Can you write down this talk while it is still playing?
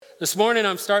This morning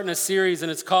I'm starting a series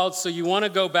and it's called So You Want to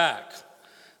Go Back.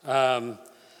 I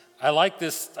like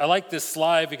this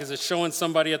slide because it's showing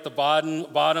somebody at the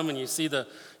bottom and you see the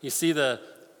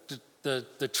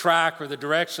track or the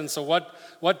direction. So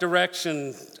what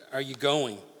direction are you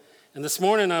going? And this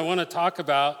morning I want to talk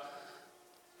about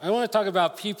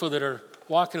people that are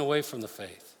walking away from the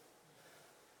faith.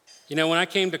 You know, when I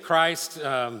came to Christ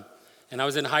and I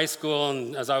was in high school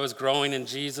and as I was growing in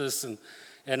Jesus and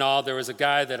all, there was a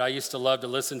guy that I used to love to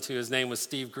listen to. His name was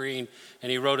Steve Green,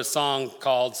 and he wrote a song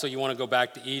called So You Want to Go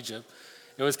Back to Egypt.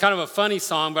 It was kind of a funny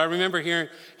song, but I remember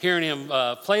hearing him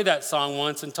play that song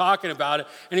once and talking about it.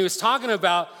 And he was talking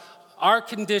about our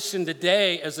condition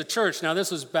today as a church. Now,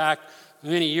 this was back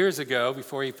many years ago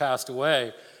before he passed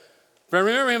away. But I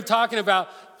remember him talking about,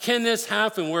 can this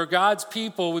happen where God's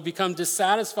people would become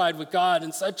dissatisfied with God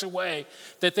in such a way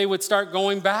that they would start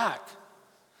going back?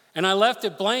 And I left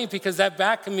it blank because that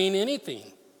back can mean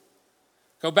anything.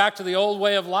 Go back to the old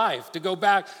way of life, to go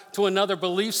back to another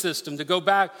belief system, to go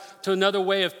back to another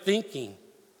way of thinking.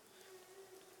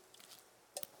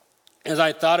 As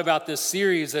I thought about this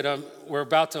series that we're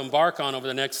about to embark on over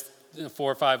the next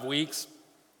 4 or 5 weeks,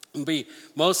 it'll be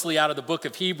mostly out of the book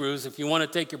of Hebrews. If you want to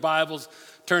take your Bibles,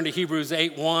 turn to Hebrews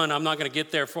 8:1. I'm not going to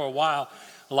get there for a while.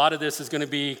 A lot of this is going to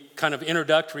be kind of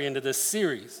introductory into this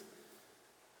series.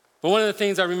 But one of the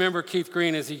things I remember Keith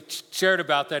Green, as he shared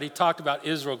about that, he talked about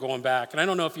Israel going back. And I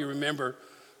don't know if you remember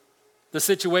the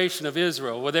situation of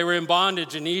Israel, where they were in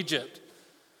bondage in Egypt.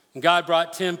 And God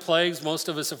brought 10 plagues. Most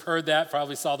of us have heard that,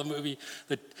 probably saw the movie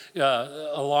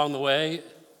along the way.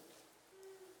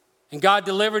 And God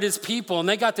delivered his people, and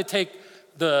they got to take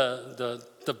the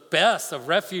best of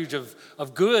refuge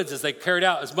of goods as they carried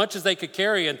out, as much as they could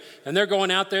carry. And they're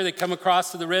going out there, they come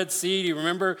across to the Red Sea. Do you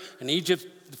remember? In Egypt,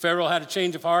 the Pharaoh had a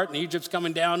change of heart, and Egypt's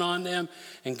coming down on them.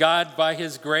 And God, by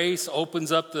his grace,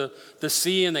 opens up the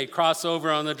sea, and they cross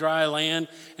over on the dry land.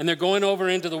 And they're going over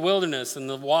into the wilderness, and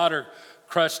the water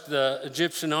crushed the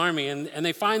Egyptian army. And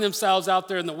they find themselves out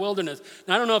there in the wilderness.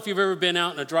 Now, I don't know if you've ever been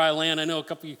out in a dry land. I know a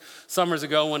couple of summers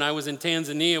ago when I was in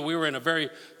Tanzania, we were in a very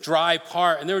dry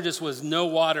part, and there just was no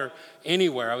water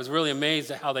anywhere. I was really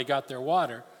amazed at how they got their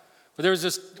water. But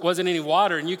there wasn't any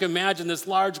water, and you can imagine this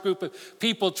large group of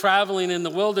people traveling in the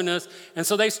wilderness, and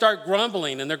so they start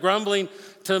grumbling, and they're grumbling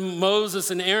to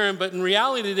Moses and Aaron, but in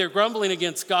reality, they're grumbling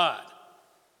against God.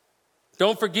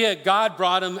 Don't forget, God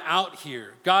brought them out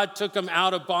here. God took them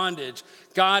out of bondage.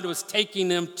 God was taking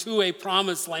them to a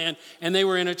promised land, and they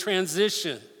were in a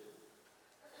transition.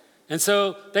 And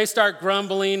so they start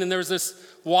grumbling, and there's this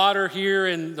water here,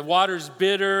 and the water's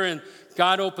bitter, and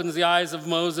God opens the eyes of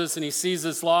Moses, and he sees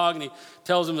this log, and he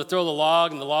tells him to throw the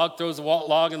log, and the log throws the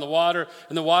log in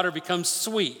the water becomes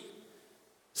sweet.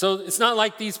 So it's not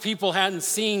like these people hadn't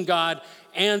seen God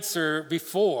answer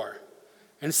before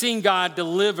and seen God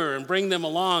deliver and bring them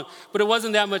along. But it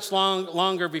wasn't that much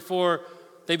longer before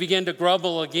they began to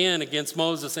grumble again against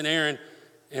Moses and Aaron,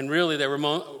 and really they were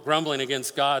grumbling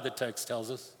against God, the text tells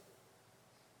us.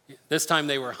 This time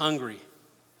they were hungry.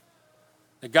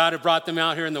 That God had brought them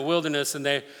out here in the wilderness, and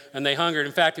they hungered.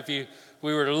 In fact, if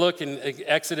we were to look in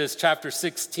Exodus chapter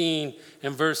 16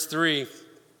 and verse 3,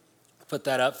 put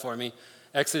that up for me.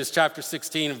 Exodus chapter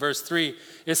 16 and verse 3,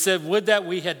 it said, "Would that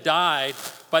we had died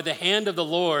by the hand of the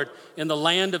Lord in the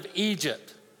land of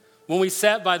Egypt, when we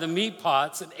sat by the meat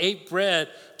pots and ate bread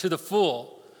to the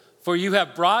full. For you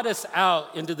have brought us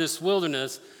out into this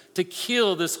wilderness to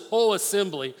kill this whole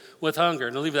assembly with hunger."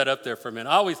 And I'll leave that up there for a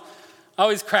minute.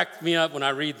 Always cracked me up when I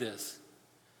read this.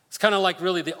 It's kind of like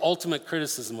really the ultimate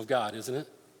criticism of God, isn't it?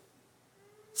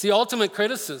 It's the ultimate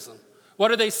criticism. What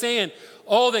are they saying?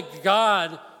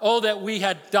 That we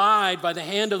had died by the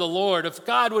hand of the Lord. If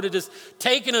God would have just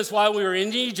taken us while we were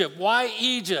in Egypt. Why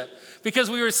Egypt?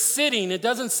 Because we were sitting. It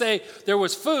doesn't say there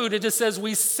was food. It just says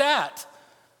we sat.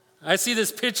 I see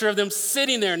this picture of them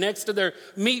sitting there next to their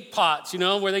meat pots,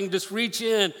 where they can just reach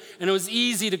in, and it was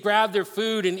easy to grab their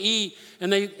food and eat,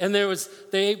 and they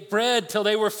ate bread till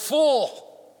they were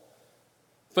full.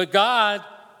 But God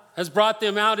has brought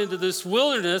them out into this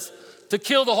wilderness to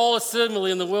kill the whole assembly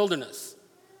in the wilderness.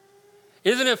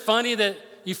 Isn't it funny that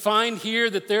you find here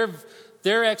that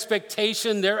their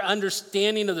expectation, their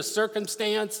understanding of the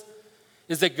circumstance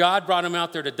is that God brought them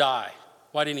out there to die?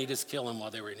 Why didn't he just kill them while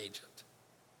they were in Egypt?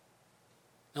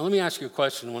 Now, let me ask you a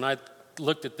question. When I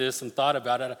looked at this and thought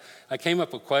about it, I came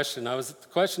up with a question. The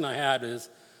question I had is,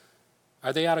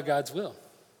 are they out of God's will?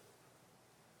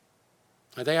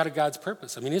 Are they out of God's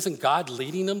purpose? I mean, isn't God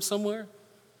leading them somewhere?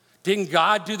 Didn't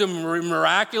God do the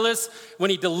miraculous when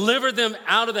he delivered them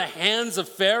out of the hands of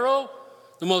Pharaoh,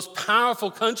 the most powerful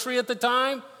country at the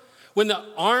time? When the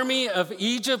army of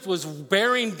Egypt was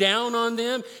bearing down on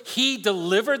them, he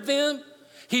delivered them.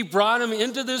 He brought them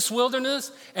into this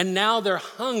wilderness, and now they're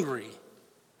hungry.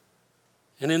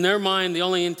 And in their mind, the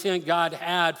only intent God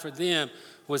had for them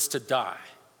was to die.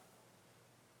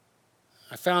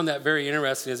 I found that very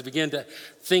interesting. As I began to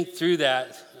think through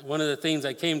that, one of the things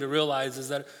I came to realize is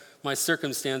that my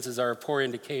circumstances are a poor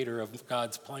indicator of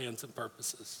God's plans and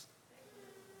purposes.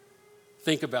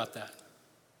 Think about that.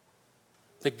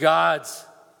 That God's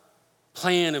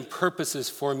plan and purposes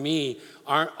for me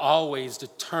aren't always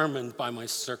determined by my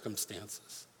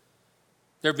circumstances.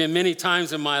 There have been many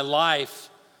times in my life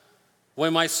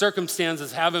when my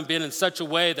circumstances haven't been in such a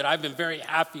way that I've been very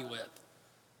happy with.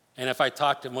 And if I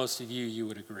talk to most of you, you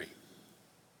would agree.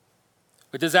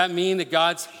 But does that mean that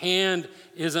God's hand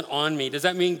isn't on me? Does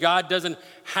that mean God doesn't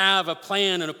have a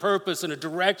plan and a purpose and a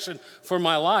direction for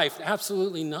my life?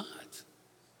 Absolutely not.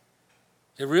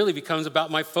 It really becomes about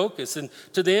my focus. And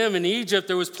to them in Egypt,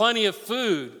 there was plenty of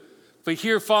food. But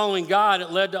here, following God,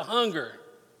 it led to hunger.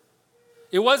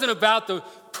 It wasn't about the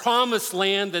promised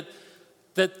land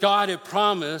that God had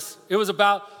promised. It was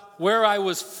about where I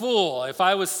was full. If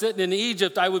I was sitting in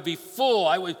Egypt, I would be full.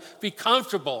 I would be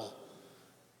comfortable.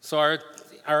 So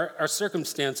our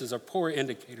circumstances are poor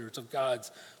indicators of God's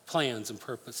plans and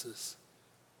purposes.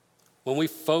 When we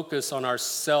focus on our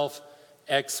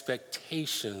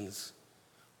self-expectations,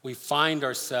 we find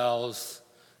ourselves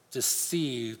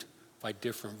deceived by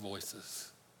different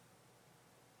voices.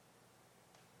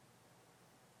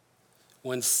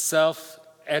 When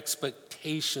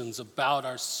self-expectations about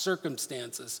our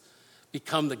circumstances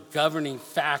become the governing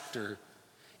factor,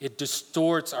 it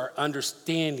distorts our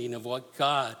understanding of what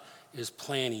God is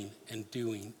planning and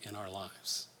doing in our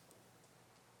lives.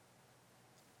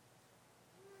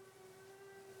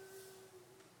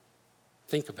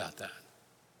 Think about that.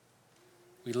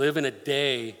 We live in a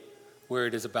day where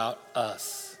it is about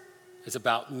us. It's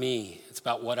about me. It's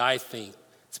about what I think.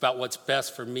 It's about what's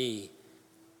best for me.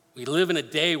 We live in a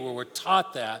day where we're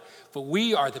taught that, but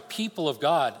we are the people of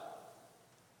God.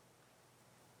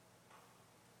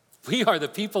 We are the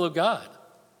people of God.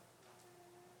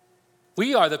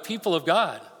 We are the people of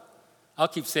God. I'll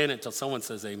keep saying it until someone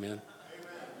says amen. Amen.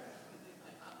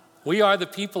 We are the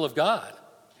people of God.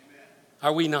 Amen.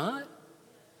 Are we not?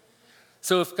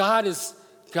 So if God is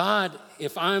God,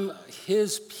 if I'm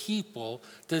his people,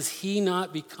 does he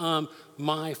not become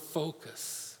my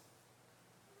focus?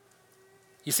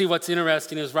 You see, what's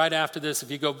interesting is right after this,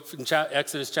 if you go in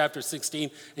Exodus chapter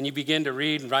 16 and you begin to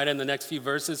read right in the next few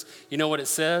verses, you know what it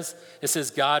says? It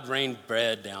says God rained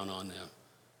bread down on them.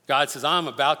 God says, I'm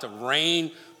about to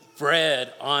rain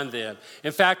bread on them.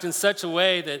 In fact, in such a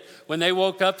way that when they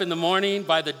woke up in the morning,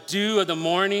 by the dew of the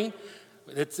morning,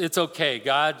 it's okay.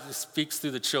 God speaks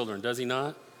through the children, does he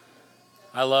not?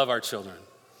 I love our children.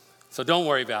 So don't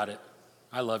worry about it.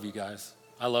 I love you guys.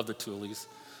 I love the Toolies.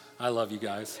 I love you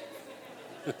guys.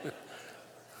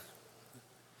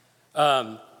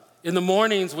 In the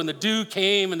mornings when the dew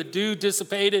came and the dew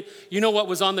dissipated, you know what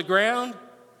was on the ground?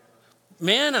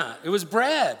 Manna. It was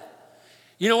bread.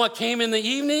 You know what came in the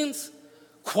evenings?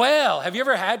 Quail. Have you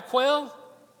ever had quail?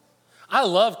 I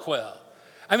love quail.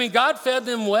 I mean, God fed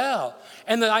them well.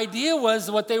 And the idea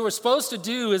was what they were supposed to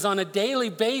do is on a daily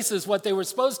basis, what they were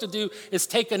supposed to do is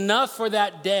take enough for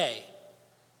that day.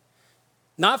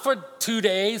 Not for 2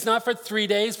 days, not for 3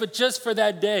 days, but just for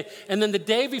that day. And then the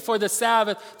day before the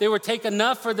Sabbath, they would take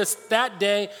enough for that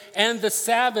day and the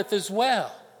Sabbath as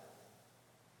well.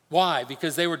 Why?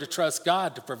 Because they were to trust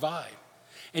God to provide.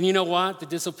 And you know what? The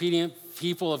disobedient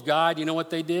people of God, you know what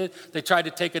they did? They tried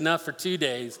to take enough for 2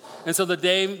 days. And so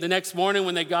the next morning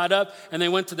when they got up and they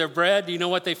went to their bread, do you know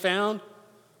what they found?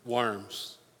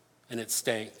 Worms. And it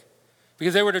stank.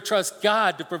 Because they were to trust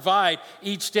God to provide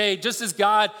each day, just as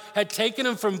God had taken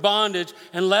them from bondage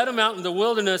and led them out in the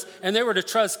wilderness, and they were to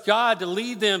trust God to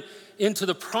lead them into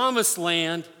the promised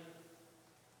land.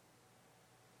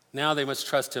 Now they must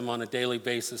trust him on a daily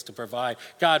basis to provide.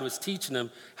 God was teaching them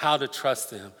how to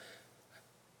trust him.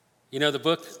 You know, the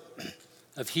book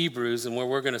of Hebrews, and where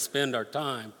we're going to spend our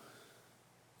time,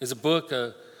 is a book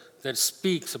that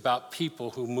speaks about people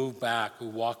who move back, who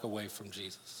walk away from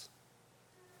Jesus.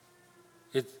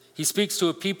 He speaks to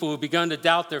a people who begun to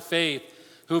doubt their faith,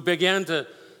 who began to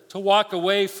walk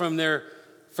away from their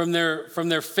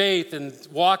faith and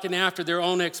walking after their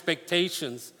own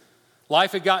expectations.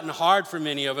 Life had gotten hard for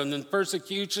many of them, and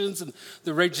persecutions and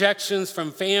the rejections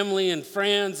from family and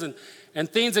friends, and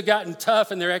things had gotten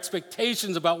tough, and their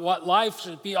expectations about what life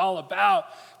should be all about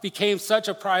became such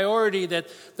a priority that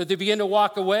they began to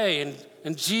walk away,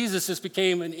 and Jesus just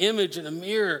became an image and a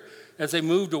mirror as they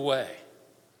moved away.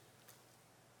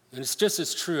 And it's just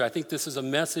as true. I think this is a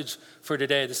message for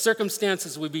today. The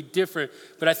circumstances would be different,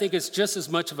 but I think it's just as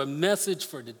much of a message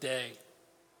for today.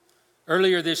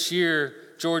 Earlier this year,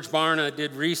 George Barna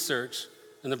did research.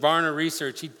 In the Barna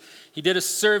research, he did a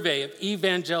survey of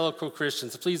evangelical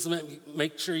Christians. Please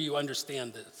make sure you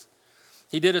understand this.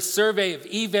 He did a survey of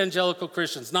evangelical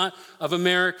Christians, not of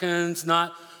Americans,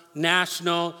 not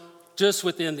national, just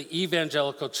within the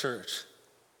evangelical church.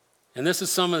 And this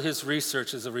is some of his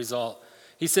research as a result.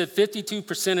 He said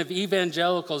 52% of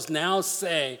evangelicals now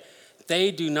say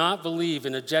they do not believe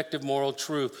in objective moral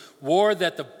truth, or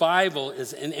that the Bible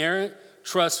is inerrant,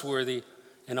 trustworthy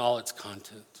in all its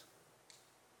content.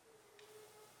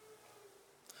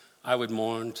 I would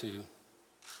mourn to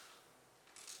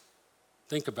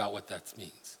think about what that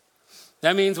means.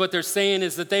 That means what they're saying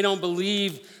is that they don't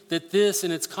believe that this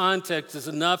in its context is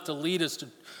enough to lead us to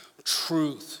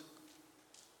truth.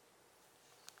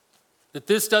 That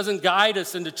this doesn't guide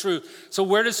us into truth. So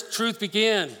where does truth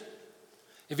begin?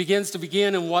 It begins to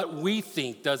begin in what we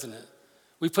think, doesn't it?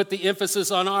 We put the emphasis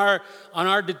on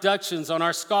our deductions, on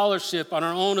our scholarship, on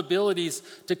our own abilities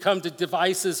to come to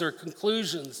devices or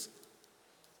conclusions.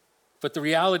 But the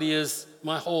reality is,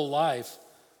 my whole life,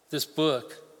 this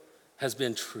book has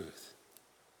been truth.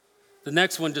 The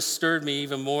next one disturbed me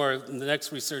even more. In the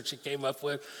next research he came up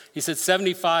with, he said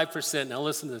 75%, now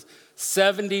listen to this,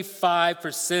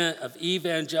 75% of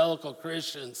evangelical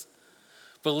Christians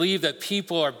believe that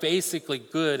people are basically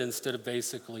good instead of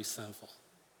basically sinful.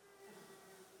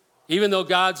 Even though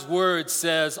God's word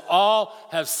says all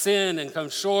have sinned and come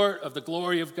short of the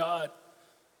glory of God.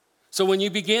 So when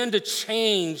you begin to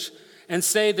change and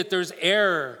say that there's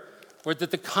error, or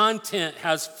that the content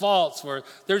has faults, or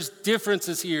there's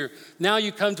differences here, now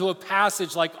you come to a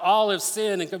passage like all have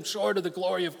sinned and come short of the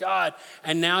glory of God,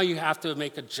 and now you have to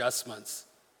make adjustments.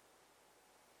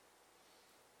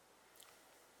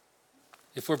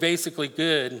 If we're basically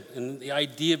good, and the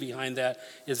idea behind that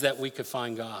is that we could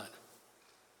find God.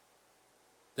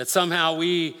 That somehow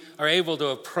we are able to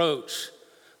approach.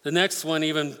 The next one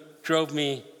even drove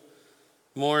me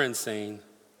more insane.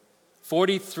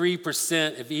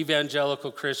 43% of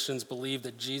evangelical Christians believe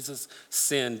that Jesus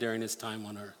sinned during his time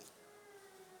on earth.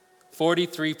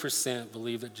 43%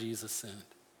 believe that Jesus sinned.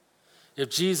 If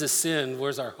Jesus sinned,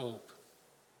 where's our hope?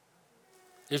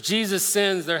 If Jesus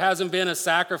sins, there hasn't been a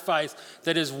sacrifice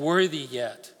that is worthy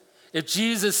yet. If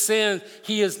Jesus sinned,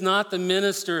 he is not the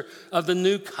minister of the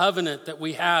new covenant that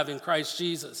we have in Christ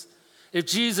Jesus. If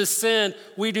Jesus sinned,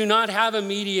 we do not have a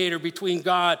mediator between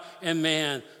God and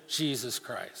man, Jesus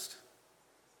Christ.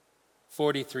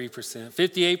 43%.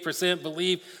 58%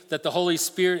 believe that the Holy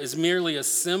Spirit is merely a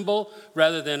symbol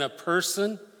rather than a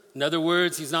person. In other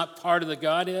words, he's not part of the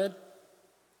Godhead.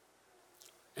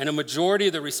 And a majority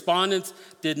of the respondents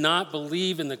did not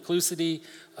believe in the inclusivity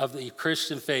of the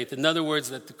Christian faith. In other words,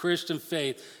 that the Christian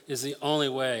faith is the only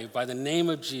way, by the name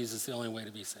of Jesus, the only way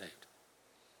to be saved.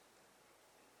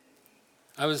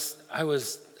 I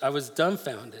was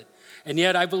dumbfounded. And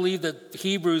yet I believe that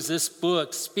Hebrews, this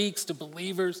book, speaks to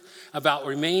believers about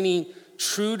remaining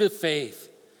true to faith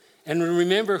and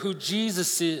remember who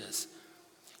Jesus is.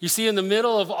 You see, in the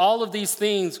middle of all of these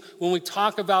things, when we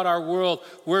talk about our world,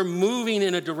 we're moving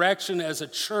in a direction as a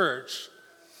church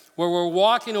where we're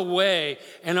walking away,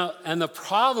 and the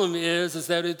problem is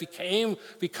that it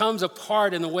becomes a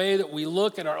part in the way that we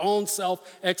look at our own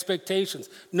self-expectations.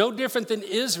 No different than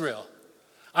Israel.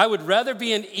 I would rather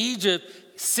be in Egypt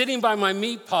sitting by my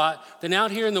meat pot than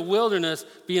out here in the wilderness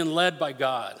being led by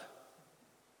God.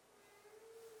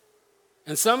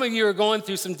 And some of you are going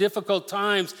through some difficult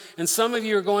times, and some of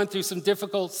you are going through some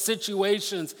difficult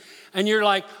situations, and you're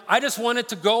like, I just want it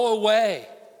to go away.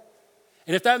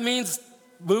 And if that means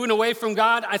moving away from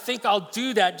God, I think I'll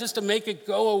do that just to make it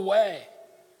go away.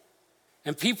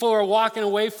 And people are walking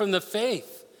away from the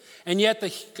faith. And yet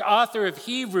the author of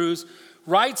Hebrews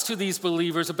writes to these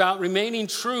believers about remaining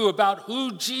true about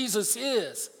who Jesus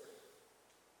is.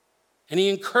 And he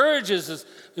encourages us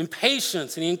in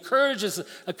patience, and he encourages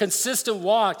a consistent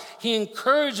walk. He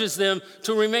encourages them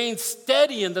to remain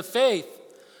steady in the faith,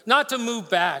 not to move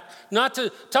back, not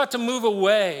to move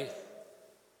away,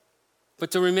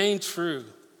 but to remain true.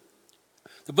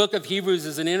 The book of Hebrews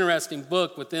is an interesting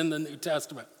book within the New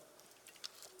Testament.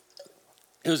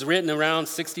 It was written around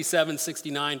 67,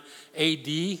 69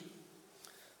 AD.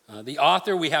 The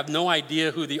author, we have no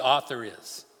idea who the author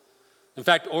is. In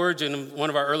fact, Origen, one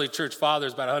of our early church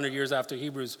fathers, about 100 years after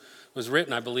Hebrews was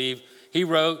written, I believe, he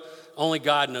wrote, "Only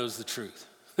God knows the truth."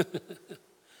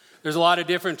 There's a lot of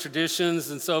different traditions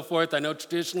and so forth. I know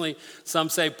traditionally some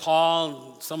say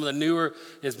Paul, and some of the newer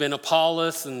has been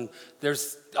Apollos, and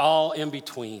there's all in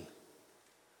between.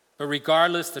 But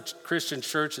regardless, the Christian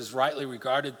church has rightly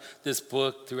regarded this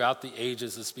book throughout the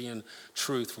ages as being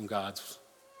truth from God's.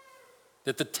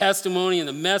 That the testimony and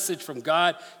the message from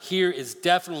God here is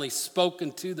definitely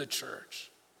spoken to the church.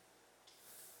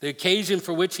 The occasion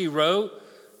for which he wrote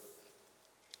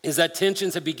is that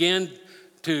tensions had begun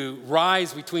to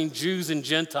rise between Jews and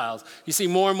Gentiles. You see,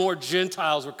 more and more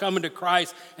Gentiles were coming to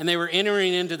Christ, and they were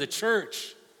entering into the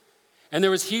church. And there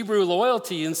was Hebrew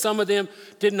loyalty, and some of them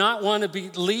did not want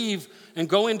to leave and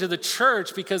go into the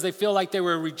church because they feel like they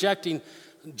were rejecting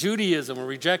Judaism or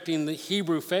rejecting the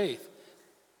Hebrew faith.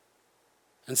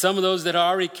 And some of those that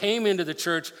already came into the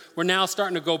church were now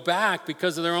starting to go back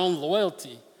because of their own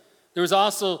loyalty. There was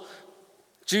also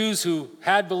Jews who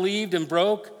had believed and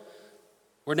broke,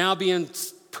 were now being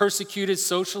persecuted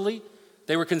socially.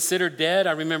 They were considered dead.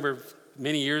 I remember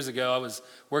many years ago, I was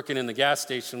working in the gas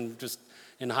station just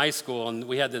in high school, and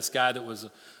we had this guy that was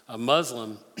a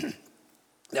Muslim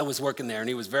that was working there, and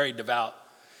he was very devout.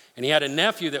 And he had a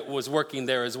nephew that was working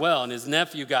there as well, and his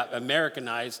nephew got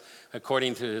Americanized,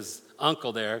 according to his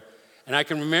uncle there. And I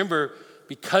can remember,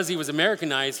 because he was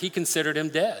Americanized, he considered him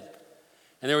dead.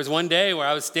 And there was one day where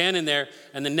I was standing there,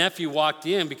 and the nephew walked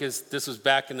in, because this was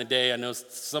back in the day. I know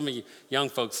some of you young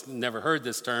folks never heard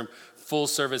this term,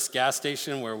 full-service gas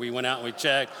station, where we went out and we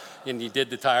checked, and he did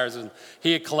the tires. And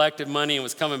he had collected money and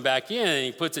was coming back in, and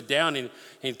he puts it down, and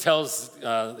he tells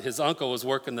his uncle was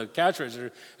working the cash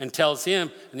register, and tells him,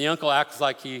 and the uncle acts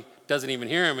like he doesn't even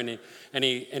hear him, and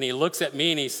he looks at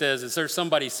me, and he says, "Is there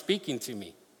somebody speaking to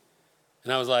me?"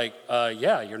 And I was like,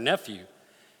 "Yeah, your nephew."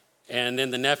 And then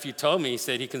the nephew told me, he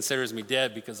said he considers me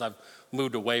dead because I've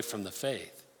moved away from the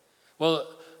faith. Well,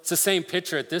 it's the same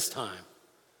picture at this time.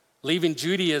 Leaving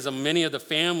Judaism, many of the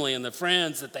family and the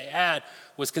friends that they had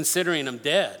was considering them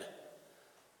dead.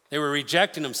 They were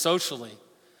rejecting them socially.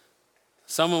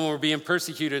 Some of them were being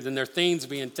persecuted and their things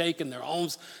being taken, their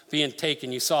homes being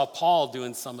taken. You saw Paul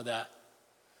doing some of that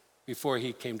before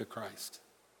he came to Christ.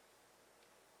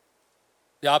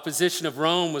 The opposition of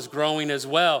Rome was growing as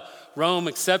well. Rome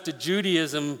accepted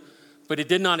Judaism, but it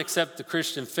did not accept the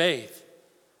Christian faith.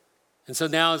 And so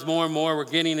now as more and more were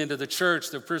getting into the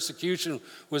church, the persecution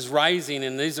was rising,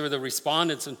 and these are the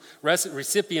respondents and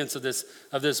recipients of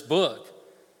this book.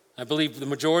 I believe the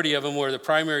majority of them were, the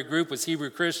primary group was Hebrew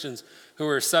Christians who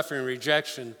were suffering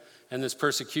rejection, and this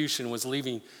persecution was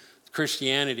leaving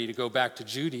Christianity to go back to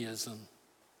Judaism.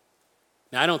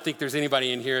 Now, I don't think there's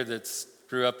anybody in here that's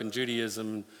grew up in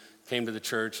Judaism, came to the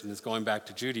church, and is going back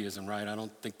to Judaism, right? I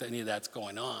don't think that any of that's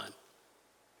going on.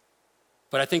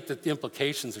 But I think that the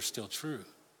implications are still true.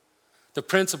 The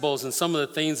principles and some of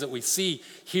the things that we see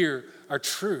here are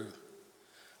true.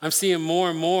 I'm seeing more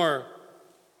and more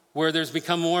where there's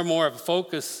become more and more of a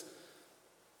focus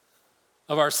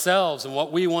of ourselves and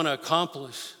what we want to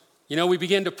accomplish. You know, we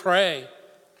begin to pray.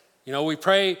 You know, we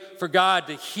pray for God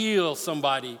to heal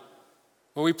somebody,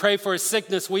 or we pray for a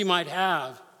sickness we might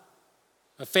have,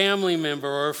 a family member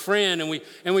or a friend, and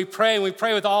we pray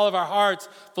with all of our hearts,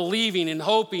 believing and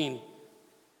hoping,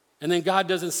 and then God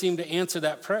doesn't seem to answer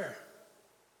that prayer.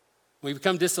 We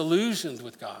become disillusioned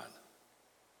with God.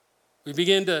 We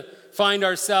begin to find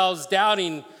ourselves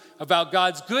doubting about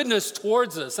God's goodness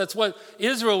towards us. That's what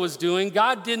Israel was doing.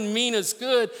 God didn't mean us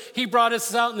good. He brought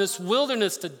us out in this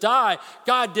wilderness to die.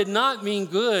 God did not mean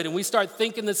good, and we start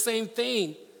thinking the same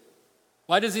thing.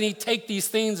 Why doesn't he take these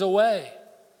things away?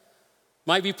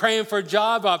 Might be praying for a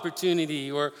job opportunity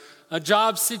or a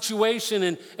job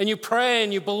situation, and you pray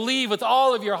and you believe with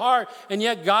all of your heart, and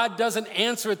yet God doesn't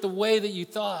answer it the way that you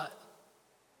thought.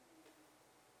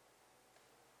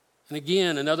 And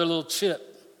again, another little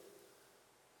chip,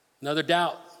 another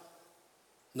doubt,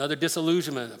 another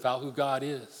disillusionment about who God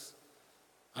is.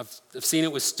 I've seen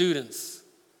it with students.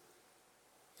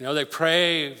 You know, they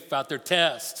pray about their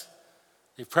test.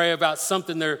 They pray about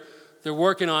something they're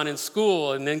working on in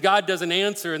school, and then God doesn't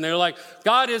answer, and they're like,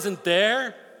 God isn't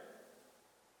there.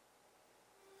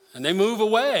 And they move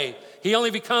away. He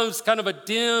only becomes kind of a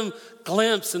dim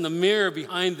glimpse in the mirror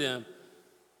behind them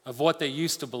of what they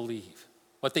used to believe,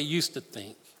 what they used to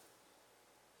think.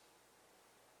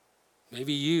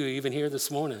 Maybe you, even here this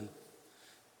morning,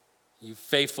 you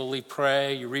faithfully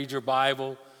pray, you read your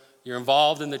Bible, you're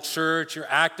involved in the church, you're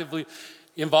actively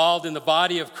involved in the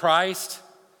body of Christ,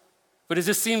 but it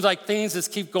just seems like things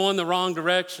just keep going the wrong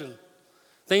direction.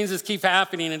 Things just keep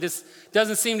happening, and it just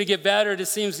doesn't seem to get better, it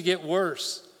just seems to get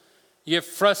worse. You get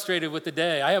frustrated with the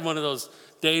day. I had one of those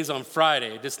days on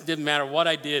Friday. It just didn't matter what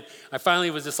I did. I finally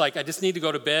was just like, I just need to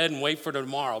go to bed and wait for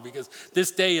tomorrow because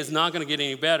this day is not going to get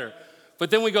any better.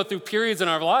 But then we go through periods in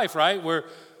our life, right, where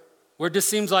it just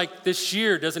seems like this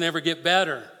year doesn't ever get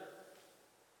better.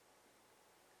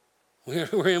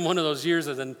 We're in one of those years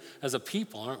as a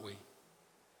people, aren't we?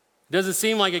 It doesn't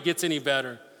seem like it gets any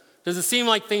better. Does it seem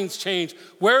like things change?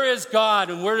 Where is God,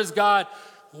 and where is God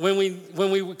when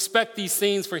we expect these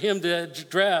things for him to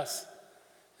address?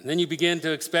 And then you begin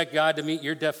to expect God to meet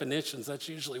your definitions. That's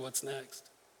usually what's next.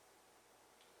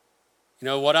 You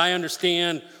know, what I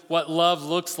understand what love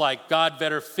looks like, God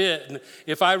better fit. And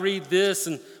if I read this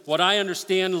and what I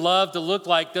understand love to look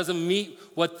like doesn't meet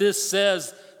what this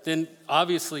says, then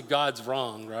obviously God's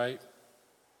wrong, right?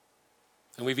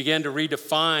 And we begin to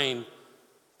redefine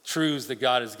truths that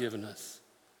God has given us.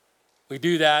 We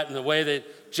do that in the way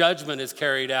that judgment is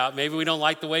carried out. Maybe we don't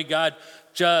like the way God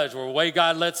judged, or the way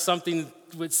God lets something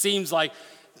that seems like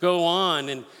go on,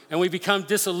 and we become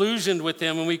disillusioned with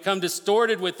him, and we become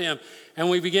distorted with him, and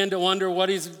we begin to wonder what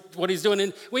he's doing.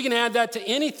 And we can add that to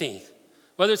anything,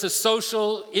 whether it's a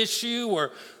social issue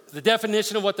or the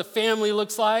definition of what the family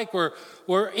looks like, or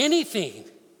anything.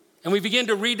 And we begin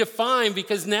to redefine,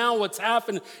 because now what's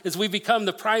happened is we become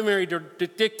the primary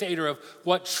dictator of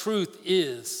what truth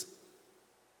is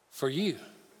for you.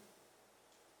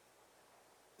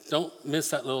 Don't miss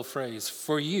that little phrase,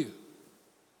 for you.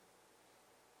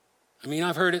 I mean,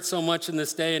 I've heard it so much in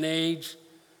this day and age,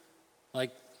 like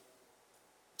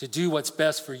to do what's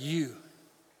best for you,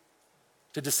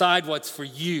 to decide what's for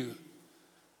you.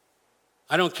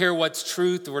 I don't care what's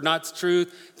truth or not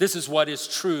truth. This is what is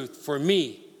truth for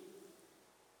me.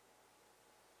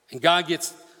 And God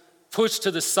gets pushed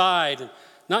to the side,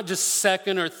 not just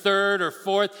second or third or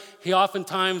fourth. He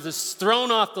oftentimes is thrown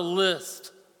off the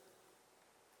list.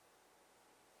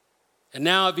 And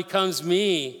now it becomes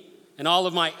me and all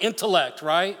of my intellect,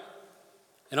 right?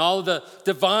 And all of the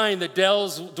divine that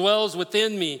dwells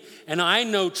within me. And I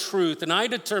know truth, and I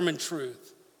determine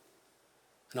truth.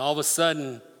 And all of a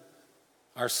sudden,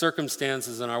 our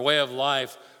circumstances and our way of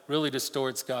life really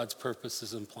distorts God's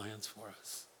purposes and plans for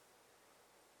us.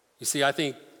 You see, I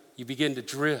think you begin to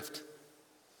drift.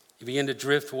 You begin to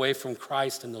drift away from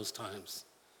Christ in those times.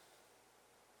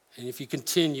 And if you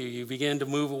continue, you begin to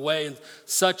move away in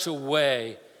such a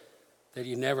way that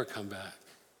you never come back.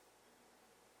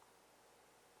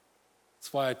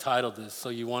 That's why I titled this, So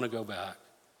You Want to Go Back.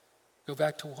 Go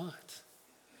back to what?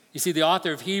 You see, the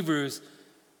author of Hebrews,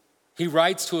 he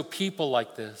writes to a people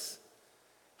like this.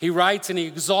 He writes and he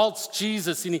exalts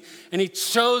Jesus, and he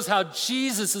shows how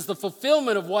Jesus is the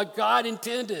fulfillment of what God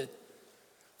intended.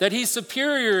 That he's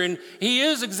superior, and he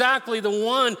is exactly the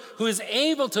one who is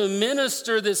able to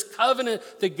administer this covenant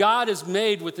that God has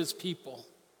made with his people.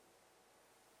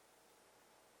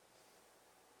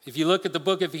 If you look at the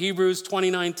book of Hebrews,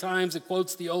 29 times it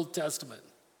quotes the Old Testament.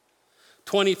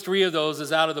 23 of those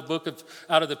is out of the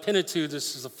Pentateuch.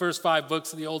 This is the first 5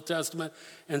 books of the Old Testament,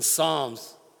 and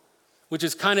Psalms, which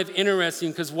is kind of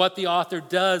interesting, because what the author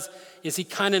does is he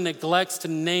kind of neglects to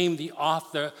name the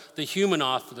author, the human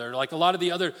author. Like a lot of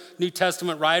the other New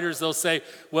Testament writers, they'll say,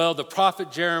 well, the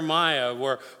prophet Jeremiah,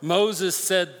 or Moses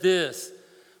said this.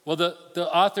 Well, the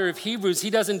author of Hebrews,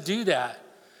 he doesn't do that.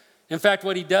 In fact,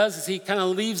 what he does is he kind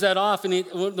of leaves that off, and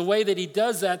the way that he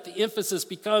does that, the emphasis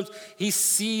becomes he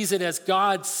sees it as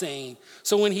God saying.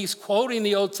 So when he's quoting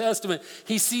the Old Testament,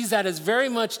 he sees that as very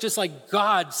much just like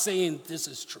God saying this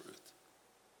is truth.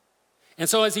 And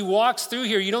so as he walks through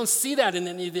here, you don't see that in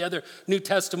any of the other New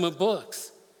Testament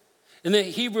books. And the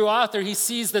Hebrew author, he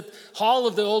sees that all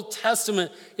of the Old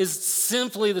Testament is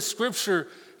simply, the scripture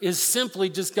is simply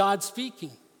just God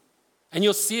speaking. And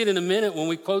you'll see it in a minute when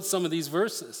we quote some of these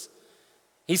verses.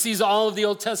 He sees all of the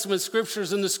Old Testament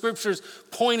scriptures and the scriptures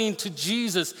pointing to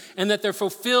Jesus, and that they're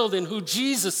fulfilled in who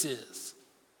Jesus is.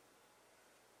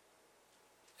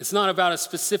 It's not about a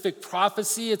specific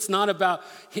prophecy. It's not about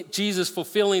Jesus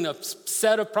fulfilling a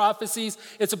set of prophecies.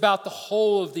 It's about the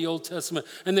whole of the Old Testament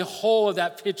and the whole of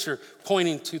that picture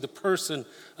pointing to the person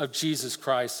of Jesus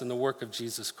Christ and the work of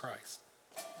Jesus Christ.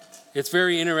 It's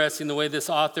very interesting the way this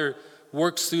author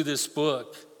works through this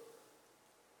book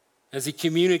as he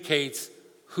communicates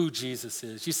who Jesus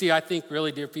is. You see, I think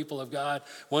really, dear people of God,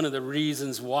 one of the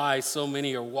reasons why so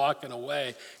many are walking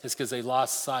away is because they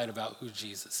lost sight about who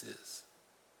Jesus is.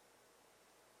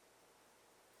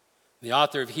 The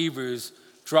author of Hebrews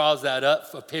draws that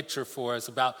up, a picture for us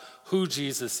about who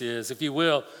Jesus is. If you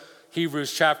will,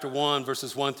 Hebrews chapter 1,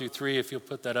 verses 1 through 3, if you'll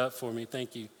put that up for me,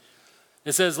 thank you.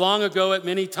 It says, long ago at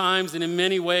many times and in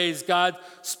many ways, God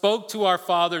spoke to our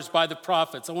fathers by the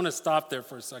prophets. I want to stop there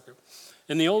for a second.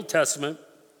 In the Old Testament,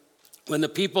 when the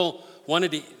people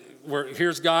wanted to where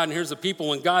here's God and here's the people.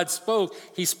 When God spoke,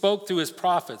 he spoke through his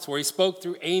prophets, where he spoke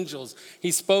through angels.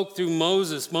 He spoke through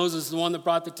Moses. Moses is the one that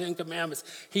brought the 10 Commandments.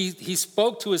 He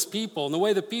spoke to his people. And the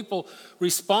way the people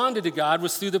responded to God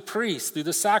was through the priests, through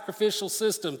the sacrificial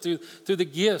system, through the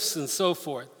gifts and so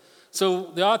forth. So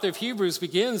the author of Hebrews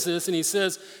begins this and he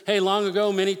says, hey, long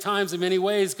ago, many times in many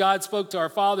ways, God spoke to our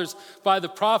fathers by the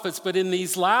prophets, but in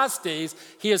these last days,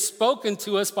 he has spoken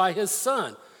to us by his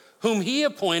Son, whom he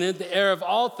appointed the heir of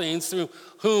all things, through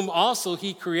whom also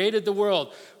he created the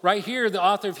world. Right here, the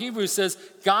author of Hebrews says,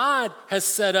 God has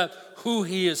set up who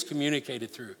he has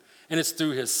communicated through, and it's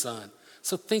through his Son.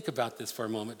 So think about this for a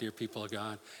moment, dear people of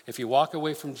God. If you walk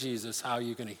away from Jesus, how are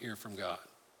you going to hear from God?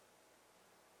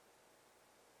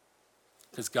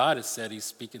 Because God has said he's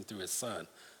speaking through his Son,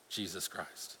 Jesus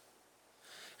Christ.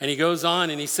 And he goes on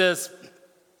and he says,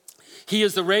 he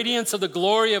is the radiance of the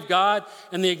glory of God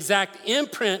and the exact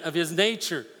imprint of his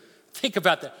nature. Think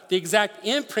about that. The exact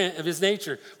imprint of his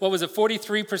nature. What was it?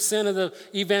 43% of the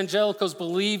evangelicals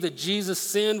believe that Jesus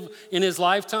sinned in his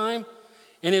lifetime.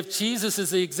 And if Jesus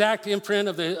is the exact imprint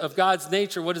of God's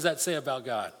nature, what does that say about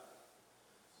God?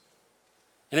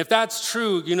 And if that's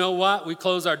true, you know what? We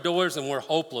close our doors and we're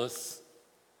hopeless.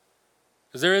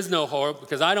 Because there is no hope,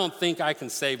 because I don't think I can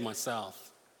save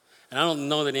myself. And I don't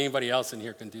know that anybody else in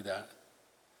here can do that.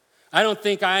 I don't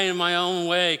think I, in my own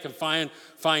way, can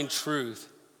find truth.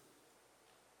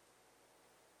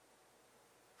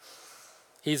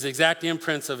 He's the exact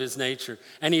imprints of his nature.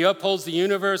 And he upholds the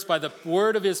universe by the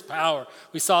word of his power.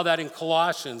 We saw that in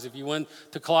Colossians. If you went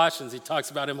to Colossians, he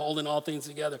talks about him holding all things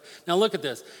together. Now look at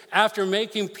this. After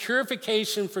making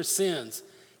purification for sins,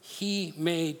 he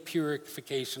made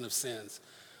purification of sins.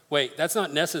 Wait, that's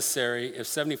not necessary if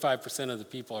 75% of the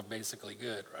people are basically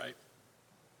good, right?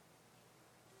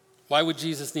 Why would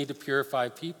Jesus need to purify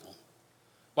people?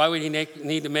 Why would he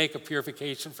need to make a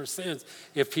purification for sins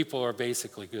if people are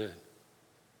basically good?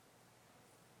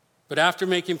 But after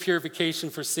making purification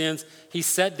for sins, he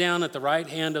sat down at the right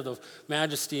hand of the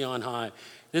Majesty on high.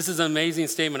 This is an amazing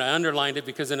statement. I underlined it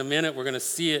because in a minute we're going to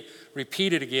see it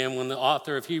repeated again when the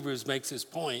author of Hebrews makes his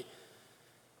point.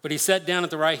 But he sat down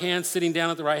at the right hand. Sitting down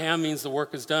at the right hand means the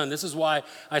work is done. This is why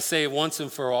I say once and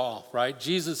for all, right?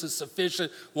 Jesus is sufficient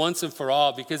once and for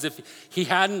all, because if he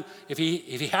hadn't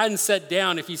sat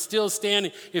down, if he's still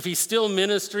standing, if he's still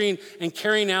ministering and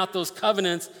carrying out those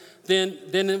covenants, then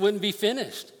it wouldn't be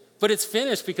finished. But it's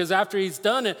finished because after he's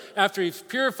done it, after he's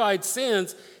purified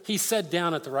sins, he sat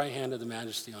down at the right hand of the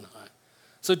Majesty on high.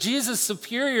 So Jesus is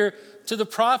superior to the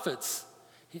prophets.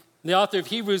 The author of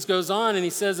Hebrews goes on and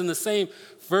he says in the same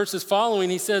verses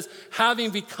following, he says, having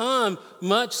become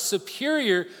much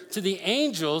superior to the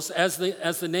angels as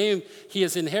the name he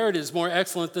has inherited is more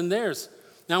excellent than theirs.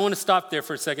 Now I want to stop there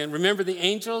for a second. Remember the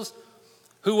angels?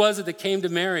 Who was it that came to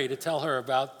Mary to tell her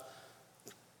about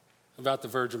the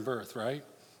virgin birth, right?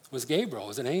 It was Gabriel, it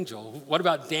was an angel. What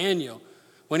about Daniel?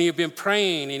 When he had been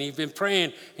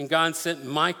praying and God sent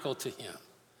Michael to him.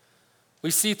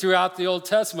 We see throughout the Old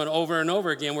Testament over and over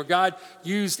again where God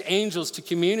used angels to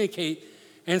communicate.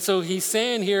 And so he's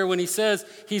saying here when he says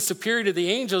he's superior to the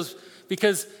angels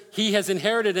because he has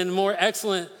inherited a more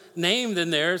excellent name than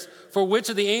theirs. For which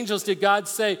of the angels did God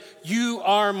say, you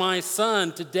are my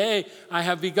son, today I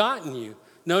have begotten you?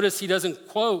 Notice he doesn't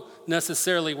quote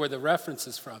necessarily where the reference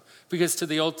is from because to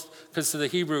the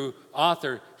Hebrew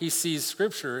author, he sees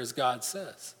scripture as God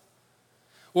says.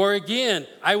 Or again,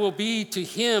 I will be to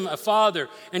him a father,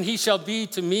 and he shall be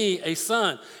to me a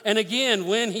son. And again,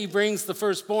 when he brings the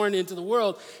firstborn into the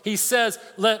world, he says,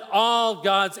 let all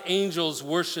God's angels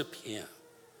worship him.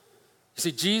 You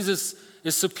see, Jesus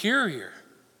is superior.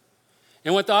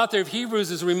 And what the author of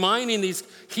Hebrews is reminding these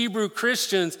Hebrew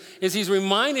Christians is he's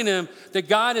reminding them that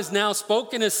God has now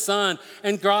spoken his son,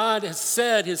 and God has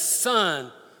said his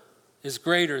son is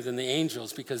greater than the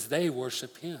angels because they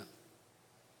worship him.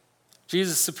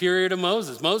 Jesus is superior to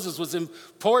Moses. Moses was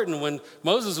important when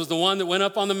Moses was the one that went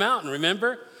up on the mountain,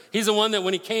 remember? He's the one that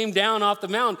when he came down off the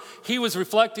mountain, he was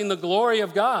reflecting the glory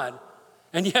of God.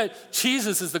 And yet,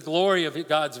 Jesus is the glory of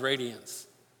God's radiance.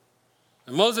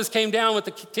 And Moses came down with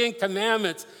the 10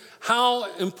 Commandments.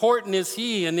 How important is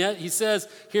he? And yet he says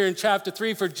here in chapter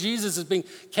 3, for Jesus is being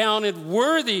counted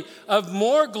worthy of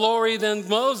more glory than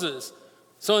Moses.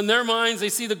 So in their minds, they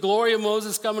see the glory of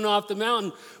Moses coming off the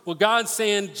mountain. Well, God's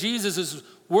saying Jesus is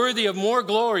worthy of more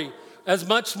glory, as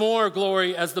much more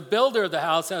glory as the builder of the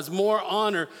house has more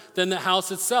honor than the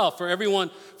house itself. For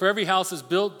every house is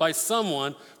built by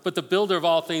someone, but the builder of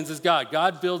all things is God.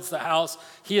 God builds the house.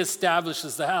 He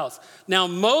establishes the house. Now,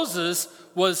 Moses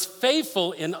was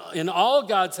faithful in all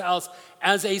God's house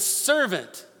as a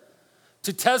servant.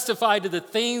 to testify to the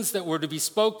things that were to be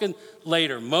spoken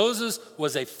later. Moses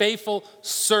was a faithful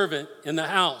servant in the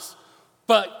house,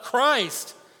 but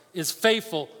Christ is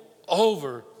faithful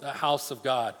over the house of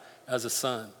God as a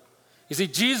son. You see,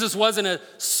 Jesus wasn't a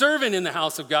servant in the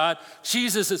house of God.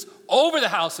 Jesus is over the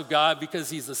house of God because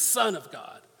he's the Son of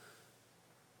God.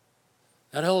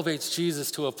 That elevates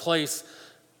Jesus to a place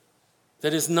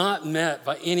that is not met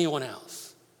by anyone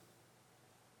else.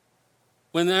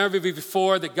 When never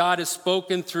before that God has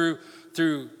spoken through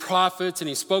prophets, and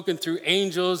he's spoken through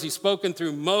angels, he's spoken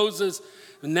through Moses,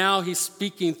 and now he's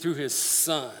speaking through his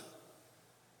Son.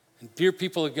 And dear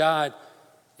people of God,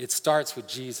 it starts with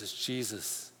Jesus.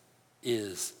 Jesus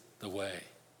is the way.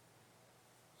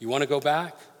 You want to go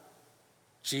back?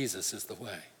 Jesus is the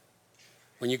way.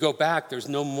 When you go back, there's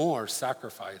no more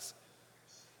sacrifice.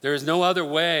 There is no other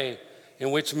way in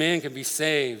which man can be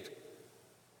saved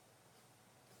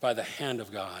by the hand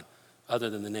of God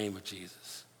other than the name of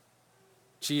Jesus.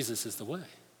 Jesus is the way.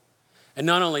 And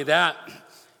not only that,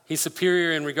 he's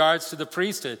superior in regards to the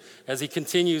priesthood. As he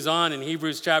continues on in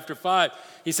Hebrews chapter 5,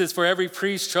 he says, for every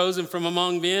priest chosen from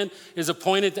among men is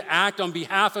appointed to act on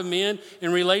behalf of men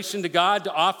in relation to God,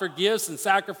 to offer gifts and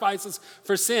sacrifices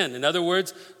for sin. In other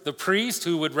words, the priest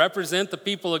who would represent the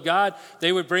people of God,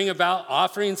 they would bring about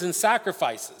offerings and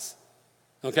sacrifices.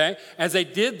 Okay? As they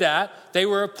did that, they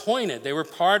were appointed. They were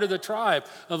part of the tribe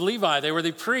of Levi. They were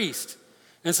the priest.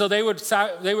 And so they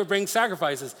would bring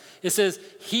sacrifices. It says,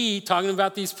 he, talking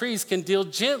about these priests, can deal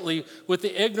gently with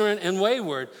the ignorant and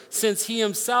wayward, since he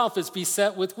himself is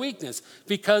beset with weakness.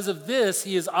 Because of this,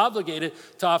 he is obligated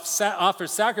to offer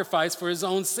sacrifice for his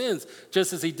own sins,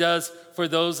 just as he does for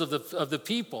those of the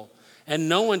people. And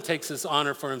no one takes this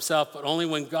honor for himself, but only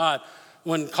when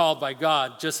called by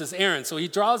God, just as Aaron. So he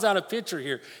draws out a picture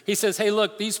here. He says, hey,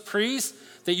 look, these priests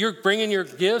that you're bringing your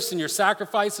gifts and your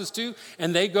sacrifices to,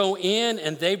 and they go in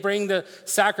and they bring the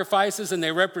sacrifices and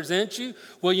they represent you,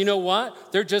 well, you know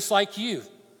what? They're just like you.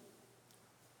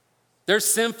 They're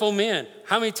sinful men.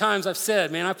 How many times I've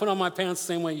said, man, I put on my pants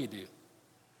the same way you do.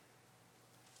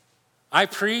 I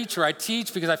preach or I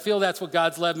teach because I feel that's what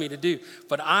God's led me to do.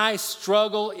 But I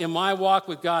struggle in my walk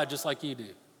with God just like you do.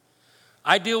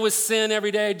 I deal with sin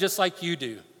every day just like you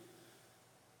do.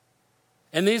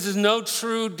 And this is no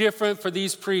true different for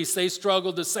these priests. They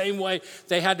struggled the same way.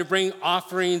 They had to bring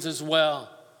offerings as well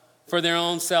for their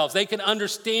own selves. They can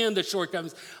understand the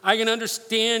shortcomings. I can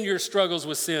understand your struggles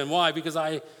with sin. Why? Because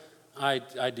I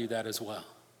do that as well.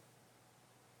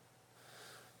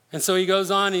 And so he goes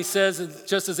on, he says,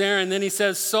 just as Aaron, then he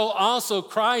says, so also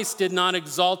Christ did not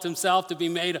exalt himself to be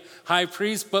made a high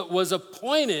priest, but was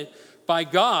appointed by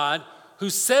God, who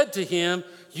said to him,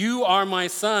 you are my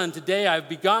son, today I've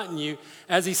begotten you.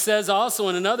 As he says also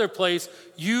in another place,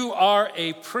 you are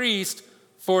a priest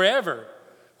forever.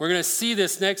 We're going to see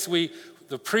this next week.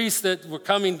 The priests that were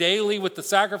coming daily with the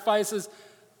sacrifices,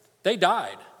 they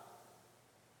died.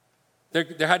 There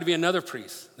had to be another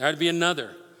priest. There had to be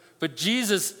another. But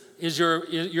Jesus is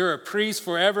you're a priest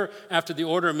forever after the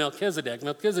order of Melchizedek.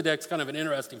 Melchizedek's kind of an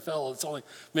interesting fellow. It's only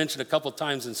mentioned a couple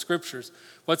times in scriptures.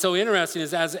 What's so interesting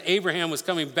is as Abraham was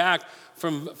coming back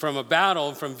from a battle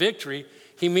and from victory,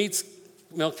 he meets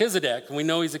Melchizedek, and we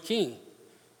know he's a king.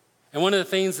 And one of the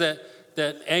things that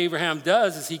Abraham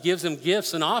does is he gives him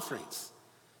gifts and offerings.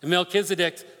 And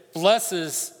Melchizedek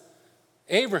blesses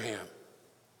Abraham.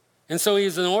 And so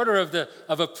he's an order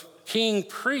of a king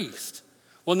priest.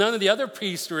 Well, none of the other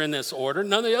priests are in this order.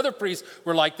 None of the other priests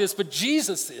were like this, but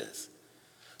Jesus is.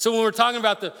 So when we're talking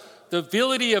about the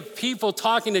ability of people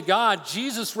talking to God,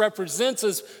 Jesus represents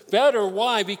us better.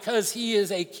 Why? Because he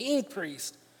is a king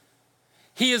priest.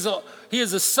 He is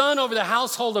a son over the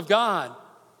household of God.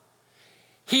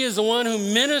 He is the one who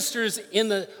ministers in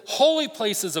the holy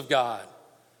places of God.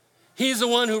 He's the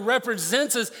one who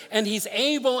represents us, and he's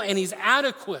able and he's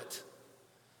adequate.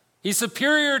 He's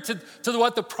superior to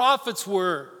what the prophets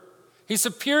were. He's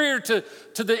superior to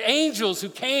the angels who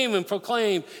came and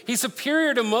proclaimed. He's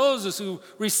superior to Moses who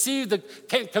received the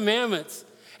commandments.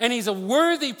 And he's a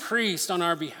worthy priest on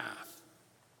our behalf.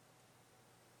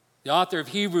 The author of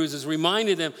Hebrews has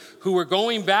reminded them who were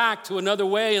going back to another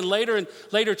way, and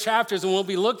later chapters, and we'll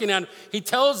be looking at it, he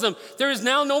tells them, there is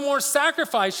now no more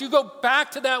sacrifice. You go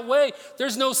back to that way.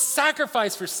 There's no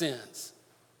sacrifice for sins.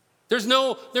 There's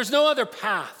no other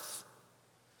path.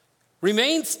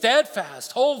 Remain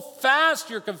steadfast. Hold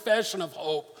fast your confession of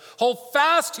hope. Hold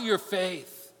fast to your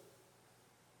faith.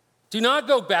 Do not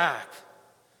go back.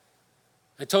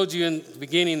 I told you in the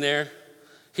beginning there,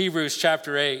 Hebrews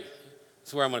chapter 8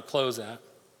 is where I'm going to close at.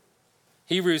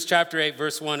 Hebrews chapter 8,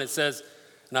 verse 1, it says,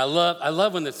 and I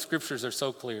love when the scriptures are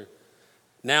so clear.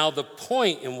 Now the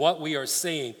point in what we are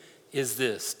saying is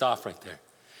this. Stop right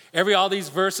there. All these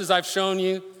verses I've shown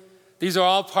you, these are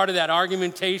all part of that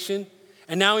argumentation.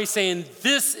 And now he's saying,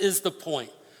 this is the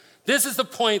point. This is the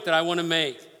point that I want to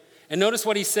make. And notice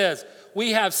what he says.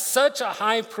 We have such a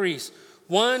high priest,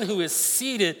 one who is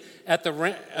seated at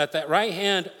that right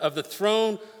hand of the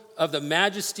throne of the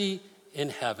majesty in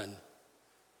heaven.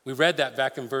 We read that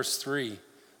back in verse 3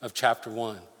 of chapter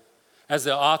 1. As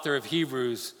the author of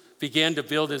Hebrews began to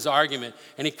build his argument,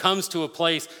 and he comes to a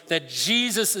place that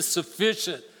Jesus is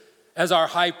sufficient as our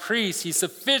high priest. He's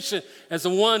sufficient as the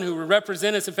one who will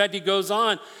represent us. In fact, he goes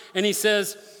on and he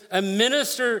says, a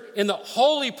minister in the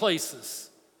holy places,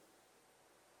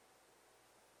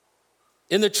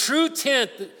 in the true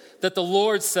tent that the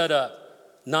Lord set up,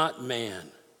 not man.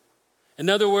 In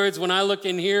other words, when I look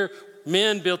in here,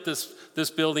 men built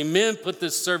this building. Men put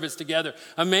this service together.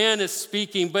 A man is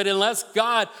speaking, but unless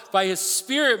God, by his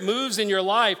Spirit, moves in your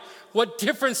life, what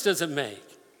difference does it make?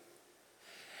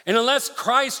 And unless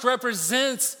Christ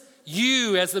represents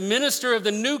you as the minister of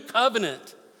the new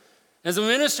covenant, as a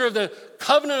minister of the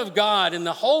covenant of God in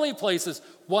the holy places,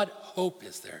 what hope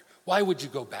is there? Why would you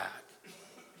go back?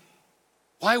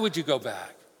 Why would you go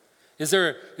back? Is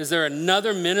there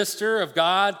another minister of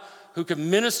God who can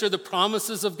minister the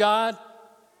promises of God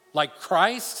like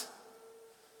Christ?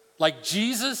 Like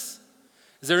Jesus?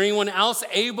 Is there anyone else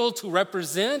able to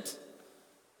represent?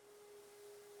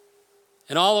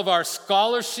 And all of our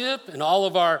scholarship and all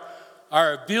of our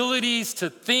abilities to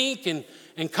think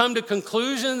and come to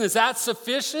conclusion, is that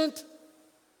sufficient?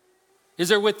 Is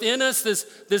there within us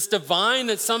this divine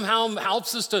that somehow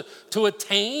helps us to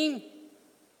attain?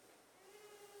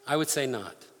 I would say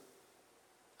not.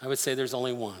 I would say there's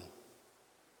only one,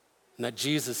 and that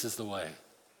Jesus is the way.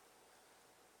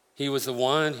 He was the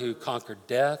one who conquered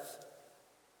death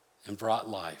and brought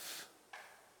life.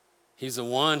 He's the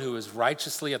one who is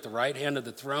righteously at the right hand of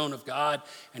the throne of God,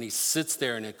 and he sits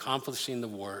there and accomplishing the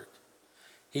work.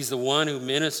 He's the one who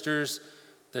ministers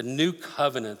the new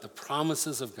covenant, the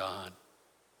promises of God,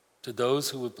 to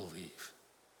those who would believe.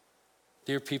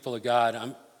 Dear people of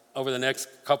God, over the next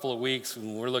couple of weeks,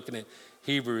 when we're looking at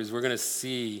Hebrews, we're going to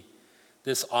see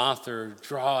this author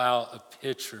draw out a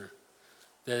picture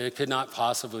that it could not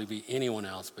possibly be anyone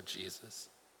else but Jesus.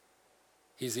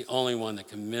 He's the only one that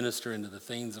can minister into the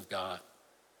things of God.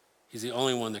 He's the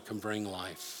only one that can bring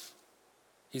life.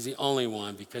 He's the only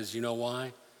one, because you know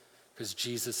why? Because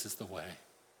Jesus is the way.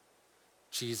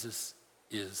 Jesus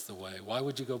is the way. Why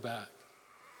would you go back?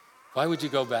 Why would you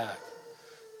go back?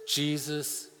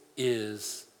 Jesus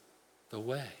is the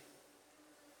way.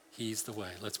 He's the way.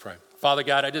 Let's pray. Father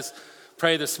God, I just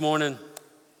pray this morning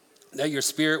that your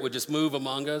Spirit would just move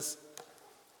among us.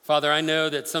 Father, I know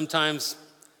that sometimes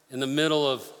in the middle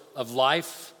of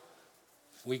life,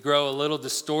 we grow a little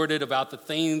distorted about the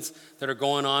things that are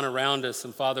going on around us.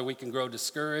 And Father, we can grow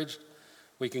discouraged.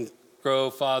 We can grow,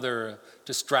 Father,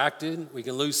 distracted. We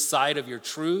can lose sight of your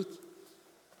truth.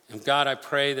 And God, I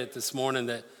pray that this morning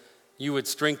that you would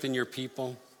strengthen your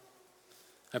people.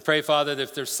 I pray, Father, that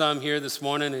if there's some here this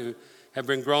morning who have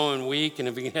been growing weak and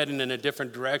have been heading in a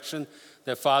different direction,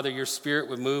 that, Father, your Spirit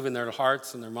would move in their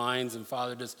hearts and their minds, and,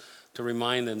 Father, just to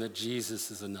remind them that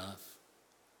Jesus is enough,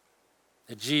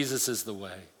 that Jesus is the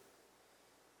way.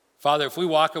 Father, if we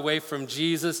walk away from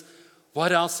Jesus,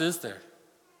 what else is there?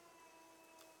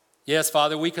 Yes,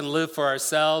 Father, we can live for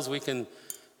ourselves. We can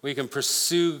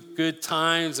pursue good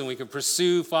times, and we can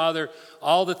pursue, Father,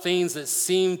 all the things that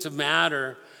seem to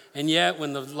matter. And yet,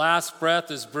 when the last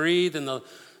breath is breathed and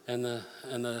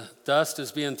the dust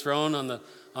is being thrown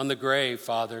on the grave,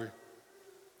 Father,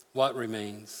 what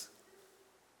remains?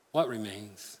 What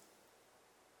remains?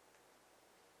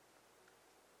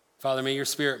 Father, may your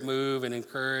Spirit move and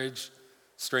encourage,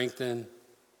 strengthen.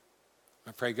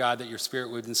 I pray, God, that your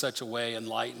Spirit would in such a way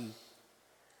enlighten.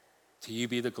 To you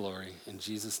be the glory. In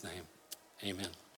Jesus' name, amen.